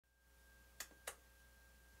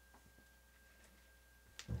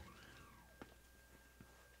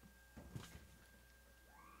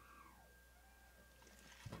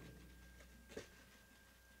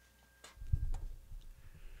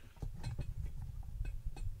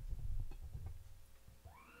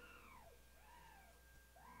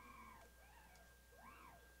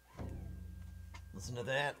Listen to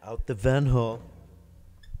that out the vent hole.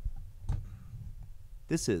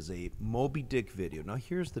 This is a Moby Dick video. Now,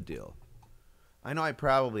 here's the deal. I know I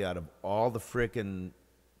probably, out of all the frickin',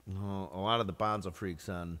 a lot of the Bonzo freaks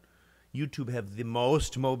on YouTube have the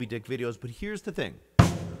most Moby Dick videos, but here's the thing.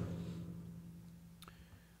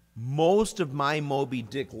 Most of my Moby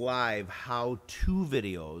Dick live how-to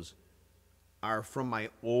videos are from my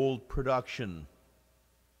old production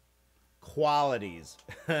qualities.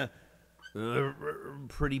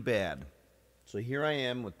 Pretty bad. So here I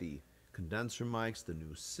am with the condenser mics, the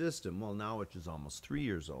new system, well now which is almost 3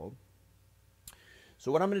 years old. So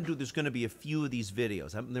what I'm going to do, there's going to be a few of these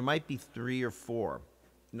videos. There might be 3 or 4.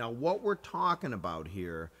 Now what we're talking about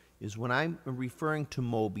here is when I'm referring to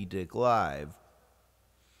Moby Dick Live,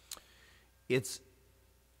 it's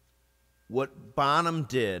what Bonham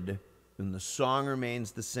did, and the song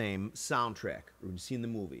remains the same, soundtrack, or you've seen the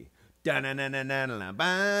movie. That,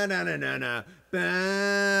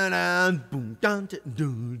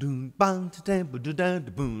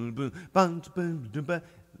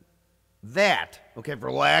 okay,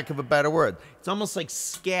 for lack of a better word, it's almost like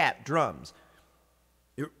scat drums.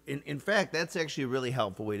 In fact, that's actually a really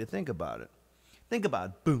helpful way to think about it. Think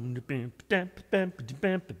about Now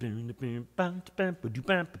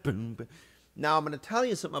I'm going to tell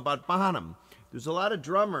you something about Bonham. There's a lot of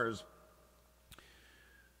drummers,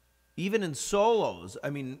 even in solos, I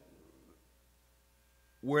mean,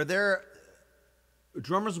 where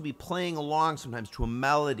drummers will be playing along sometimes to a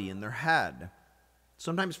melody in their head.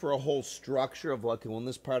 Sometimes for a whole structure of like, well, in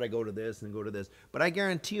this part I go to this and go to this. But I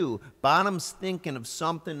guarantee you, Bonham's thinking of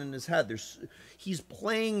something in his head. He's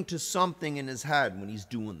playing to something in his head when he's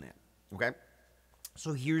doing that, okay?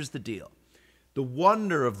 So here's the deal. The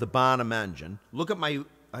wonder of the Bonham engine, look at I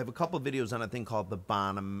have a couple of videos on a thing called the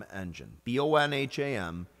Bonham engine.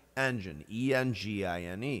 B-O-N-H-A-M, engine,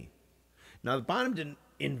 E-N-G-I-N-E. Now, the Bonham didn't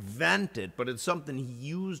invent it, but it's something he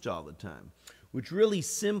used all the time, which really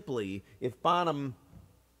simply, if Bonham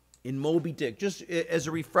in Moby Dick, just as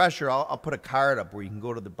a refresher, I'll put a card up where you can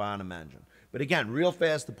go to the Bonham engine. But again, real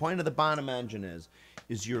fast, the point of the Bonham engine is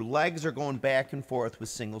your legs are going back and forth with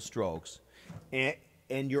single strokes,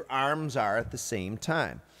 and your arms are at the same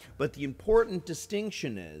time. But the important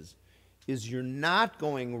distinction is you're not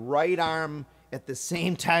going right arm at the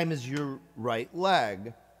same time as your right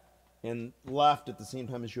leg and left at the same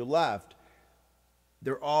time as your left.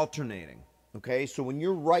 They're alternating, okay? So when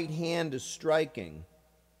your right hand is striking,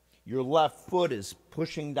 your left foot is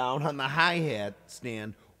pushing down on the hi-hat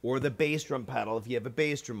stand or the bass drum pedal if you have a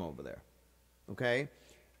bass drum over there, okay?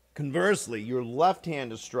 Conversely, your left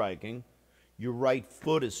hand is striking, your right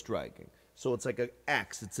foot is striking. So it's like an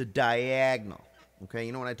X, it's a diagonal. Okay,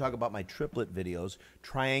 you know when I talk about my triplet videos,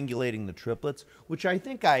 triangulating the triplets, which I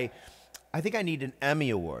think I need an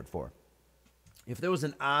Emmy award for. If there was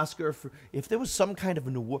an Oscar for, if there was some kind of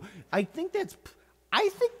an award, I think that's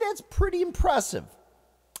pretty impressive.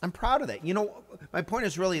 I'm proud of that. You know, my point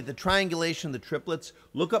is really the triangulation of the triplets.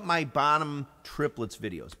 Look up my Bonham triplets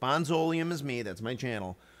videos. Bonzoleum is me, that's my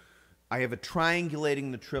channel. I have a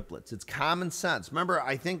triangulating the triplets. It's common sense. Remember,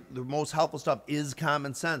 I think the most helpful stuff is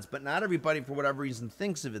common sense, but not everybody, for whatever reason,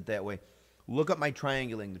 thinks of it that way. Look up my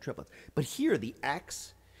triangulating the triplets. But here, the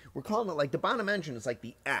X, we're calling it like the Bonham engine is like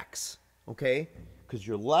the X, okay? Because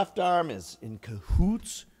your left arm is in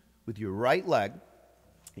cahoots with your right leg,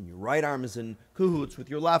 and your right arm is in cahoots with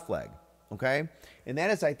your left leg, okay? And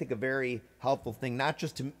that is, I think, a very helpful thing, not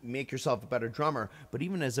just to make yourself a better drummer, but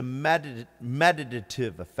even as a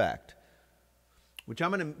meditative effect. Which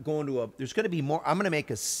I'm going to go into there's going to be more, I'm going to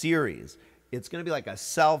make a series. It's going to be like a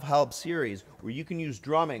self-help series where you can use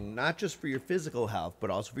drumming not just for your physical health,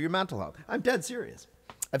 but also for your mental health. I'm dead serious.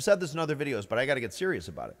 I've said this in other videos, but I got to get serious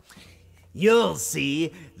about it. You'll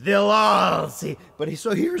see, they'll all see. But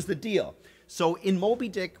so here's the deal. So in Moby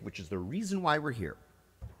Dick, which is the reason why we're here,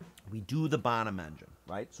 we do the Bonham engine,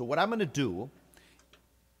 right? So what I'm going to do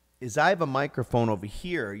is I have a microphone over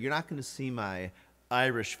here. You're not going to see my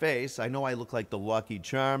Irish face. I know I look like the Lucky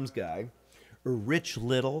Charms guy, or Rich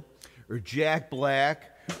Little, or Jack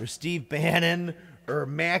Black, or Steve Bannon, or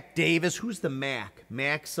Mac Davis. Who's the Mac?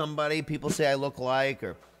 Mac somebody people say I look like,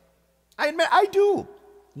 or I admit I do.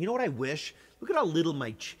 You know what I wish? Look at how little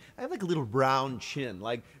I have like a little round chin.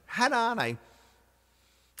 Like, head on, I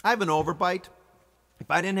have an overbite. If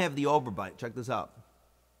I didn't have the overbite, check this out.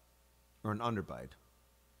 Or an underbite.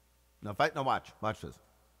 Now watch this.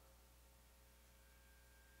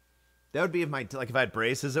 That would be if if I had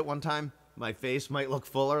braces at one time, my face might look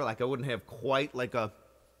fuller, like I wouldn't have quite like a,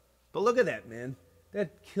 but look at that, man.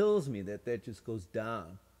 That kills me that just goes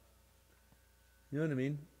down. You know what I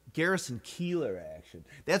mean? Garrison Keillor action.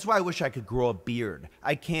 That's why I wish I could grow a beard.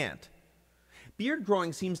 I can't. Beard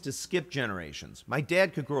growing seems to skip generations. My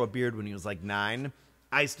dad could grow a beard when he was like 9.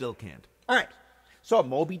 I still can't. All right. So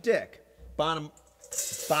Moby Dick, Bonham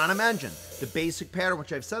engine, the basic pattern,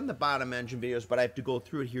 which I've said in the Bonham engine videos, but I have to go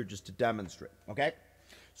through it here just to demonstrate. Okay.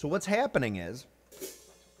 So what's happening is,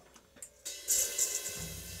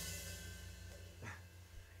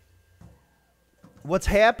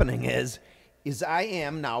 I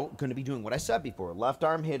am now going to be doing what I said before. Left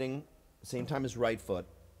arm hitting same time as right foot.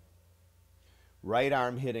 Right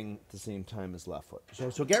arm hitting at the same time as left foot.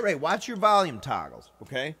 So get ready. Watch your volume toggles,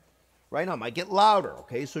 okay? Right now, it might get louder,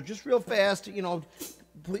 okay? So just real fast, you know,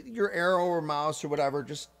 your arrow or mouse or whatever,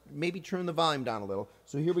 just maybe turn the volume down a little.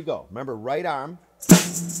 So here we go. Remember, right arm,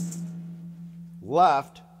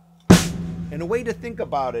 left. And a way to think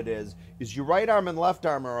about it is your right arm and left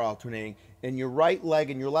arm are alternating, and your right leg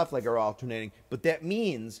and your left leg are alternating. But that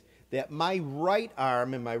means that my right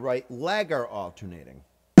arm and my right leg are alternating.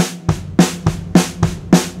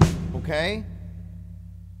 Okay?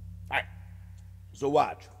 All right. So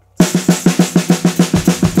watch.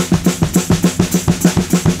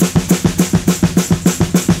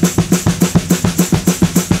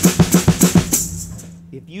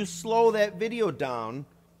 If you slow that video down,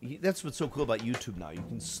 that's what's so cool about YouTube now. You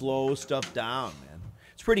can slow stuff down, man.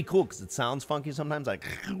 It's pretty cool because it sounds funky sometimes, like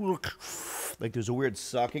there's a weird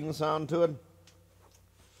sucking sound to it.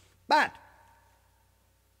 But,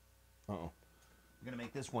 uh-oh. I'm going to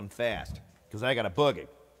make this one fast because I got a boogie.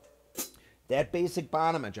 That basic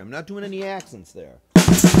Bonham engine, I'm not doing any accents there.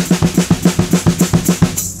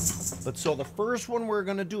 But so the first one we're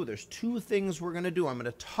going to do, there's 2 things we're going to do. I'm going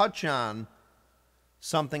to touch on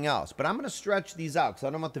something else, but I'm going to stretch these out because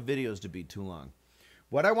I don't want the videos to be too long.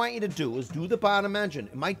 What I want you to do is do the Bonham engine.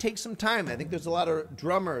 It might take some time. I think there's a lot of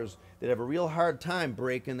drummers that have a real hard time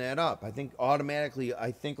breaking that up. I think automatically,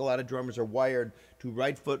 a lot of drummers are wired to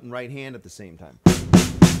right foot and right hand at the same time.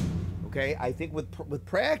 Okay, I think with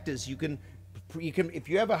practice, you can, if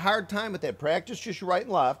you have a hard time with that, practice just your right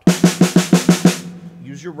and left.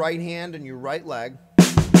 Use your right hand and your right leg.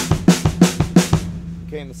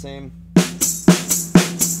 Okay, in the same.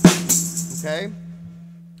 Okay.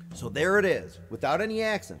 So there it is, without any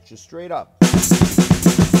accents, just straight up.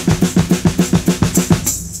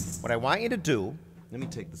 What I want you to do, let me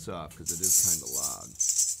take this off because it is kind of loud.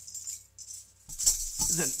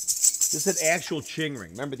 This is an actual ching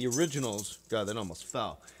ring. Remember the originals, God, that almost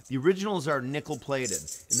fell. The originals are nickel plated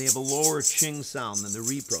and they have a lower ching sound than the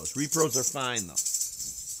repros. Repros are fine though.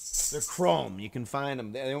 They're chrome, you can find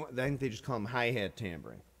them. I think they just call them hi-hat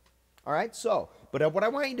tambourine. All right, so, but what I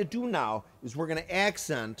want you to do now is we're going to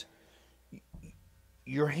accent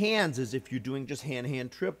your hands as if you're doing just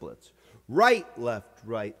hand-hand triplets. Right, left,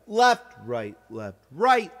 right, left, right, left,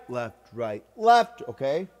 right, left, right, left,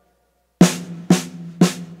 okay?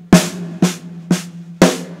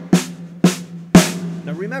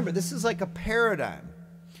 Now remember, this is like a paradigm.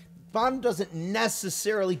 Bonham doesn't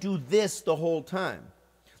necessarily do this the whole time.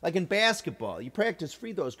 Like in basketball, you practice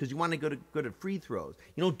free throws because you want to go good at free throws.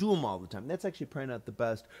 You don't do them all the time. That's actually probably not the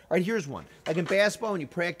best. All right, here's one. Like in basketball, when you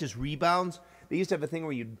practice rebounds, they used to have a thing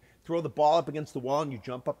where you'd throw the ball up against the wall and you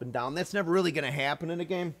jump up and down. That's never really going to happen in a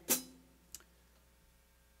game.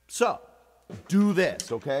 So, do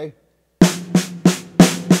this, okay?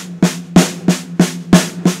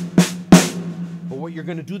 But what you're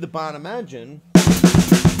going to do the Bonham engine...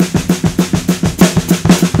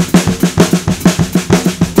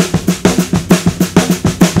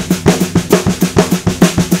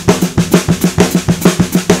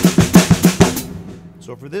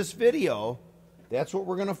 So for this video, that's what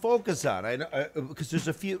we're going to focus on. Because there's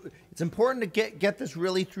a few, it's important to get this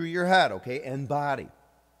really through your head, okay, and body.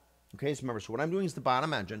 Okay, so remember, so what I'm doing is the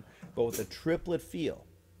Bonham engine, but with a triplet feel.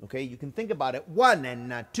 Okay, you can think about it 1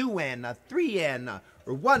 and 2 and 3 and,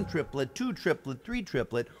 or 1 triplet, 2 triplet, 3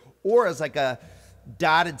 triplet, or as like a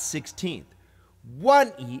dotted 16th.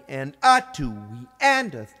 1 E and a 2 E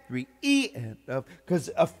and a 3 E and a, because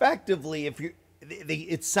effectively, if you,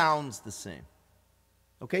 it sounds the same.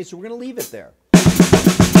 Okay, so we're going to leave it there.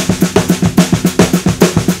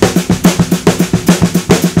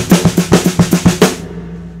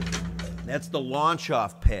 That's the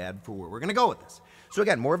launch-off pad for where we're going to go with this. So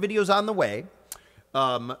again, more videos on the way.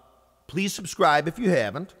 Please subscribe if you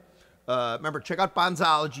haven't. Remember, check out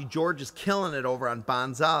Bonzology. George is killing it over on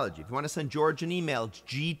Bonzology. If you want to send George an email, it's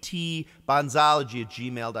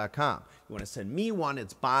gtbonzology@gmail.com. You want to send me one,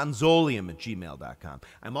 it's bonzoleum@gmail.com.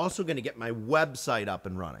 I'm also going to get my website up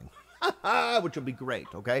and running, which will be great,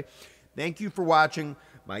 okay? Thank you for watching.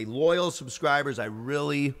 My loyal subscribers, I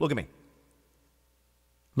really, look at me.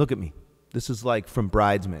 Look at me. This is like from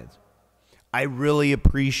Bridesmaids. I really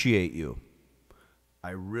appreciate you.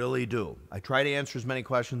 I really do. I try to answer as many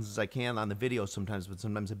questions as I can on the video sometimes, but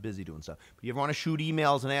sometimes I'm busy doing stuff. If you ever want to shoot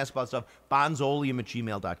emails and ask about stuff,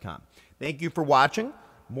 bonzoleum@gmail.com. Thank you for watching.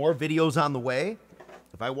 More videos on the way.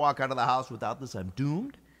 If I walk out of the house without this, I'm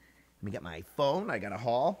doomed. Let me get my phone. I got a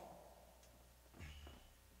haul.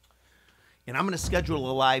 And I'm going to schedule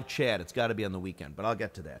a live chat. It's got to be on the weekend, but I'll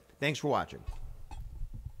get to that. Thanks for watching.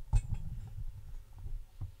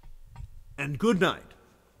 And good night.